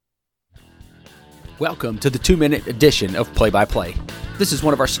Welcome to the 2-minute edition of Play by Play. This is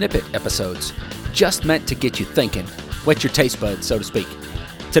one of our snippet episodes, just meant to get you thinking, whet your taste buds, so to speak.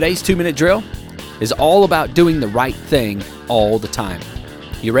 Today's 2-minute drill is all about doing the right thing all the time.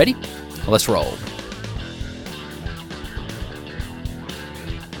 You ready? Let's roll.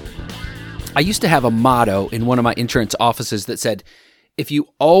 I used to have a motto in one of my insurance offices that said, if you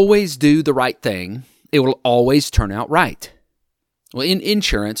always do the right thing, it will always turn out right. Well, in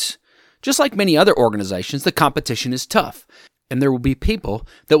insurance, just like many other organizations, the competition is tough, and there will be people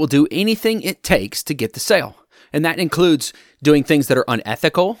that will do anything it takes to get the sale. And that includes doing things that are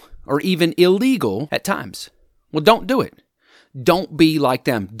unethical or even illegal at times. Well, don't do it. Don't be like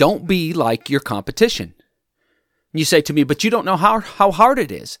them. Don't be like your competition. You say to me, but you don't know how hard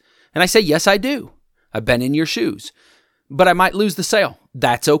it is. And I say, yes, I do. I've been in your shoes. But I might lose the sale.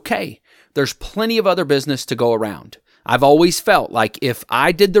 That's okay. There's plenty of other business to go around. I've always felt like if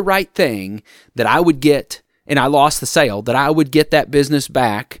I did the right thing, that I would get, and I lost the sale, that I would get that business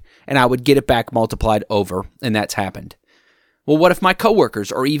back, and I would get it back multiplied over, and that's happened. Well, what if my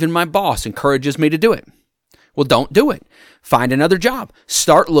coworkers or even my boss encourages me to do it? Well, don't do it. Find another job.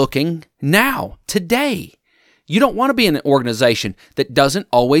 Start looking now, today. You don't want to be in an organization that doesn't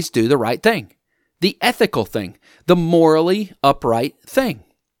always do the right thing, the ethical thing, the morally upright thing.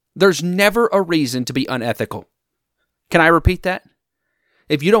 There's never a reason to be unethical. Can I repeat that?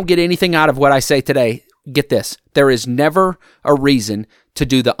 If you don't get anything out of what I say today, get this. There is never a reason to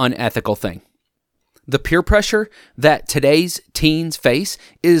do the unethical thing. The peer pressure that today's teens face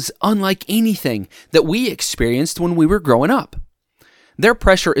is unlike anything that we experienced when we were growing up. Their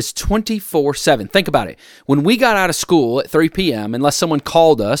pressure is 24/7. Think about it. When we got out of school at 3 p.m., unless someone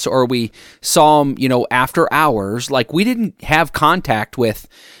called us or we saw them, after hours, like we didn't have contact with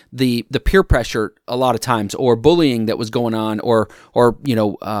the peer pressure a lot of times, or bullying that was going on, or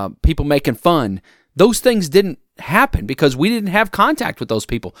people making fun. Those things didn't happen because we didn't have contact with those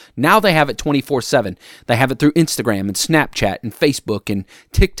people. Now they have it 24/7. They have it through Instagram and Snapchat and Facebook and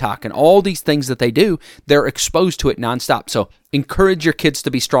TikTok and all these things that they do. They're exposed to it nonstop. So encourage your kids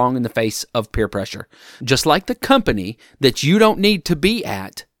to be strong in the face of peer pressure. Just like the company that you don't need to be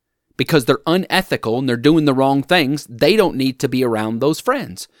at because they're unethical and they're doing the wrong things, they don't need to be around those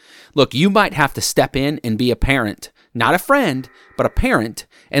friends. Look, you might have to step in and be a parent, not a friend, but a parent,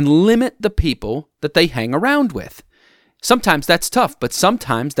 and limit the people that they hang around with. Sometimes that's tough, but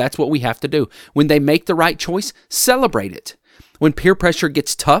sometimes that's what we have to do. When they make the right choice, celebrate it. When peer pressure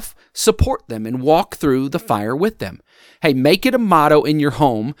gets tough, support them and walk through the fire with them. Hey, make it a motto in your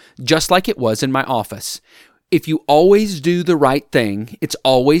home, just like it was in my office. If you always do the right thing, it's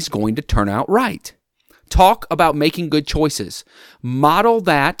always going to turn out right. Talk about making good choices. Model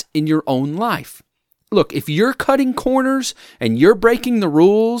that in your own life. Look, if you're cutting corners and you're breaking the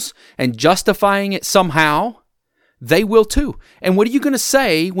rules and justifying it somehow, they will too. And what are you going to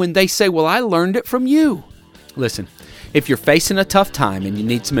say when they say, well, I learned it from you? Listen, if you're facing a tough time and you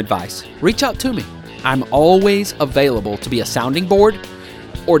need some advice, reach out to me. I'm always available to be a sounding board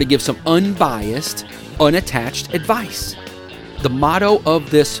or to give some unbiased, unattached advice. The motto of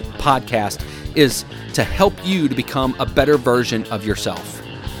this podcast is to help you to become a better version of yourself.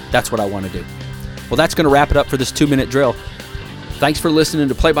 That's what I want to do. Well, that's going to wrap it up for this 2-minute drill. Thanks for listening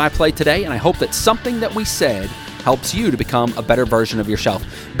to Play by Play today, and I hope that something that we said helps you to become a better version of yourself.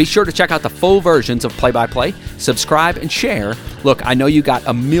 Be sure to check out the full versions of Play by Play, subscribe, and share. Look, I know you got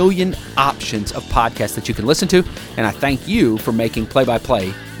a million options of podcasts that you can listen to, and I thank you for making Play by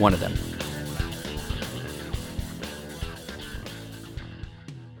Play one of them.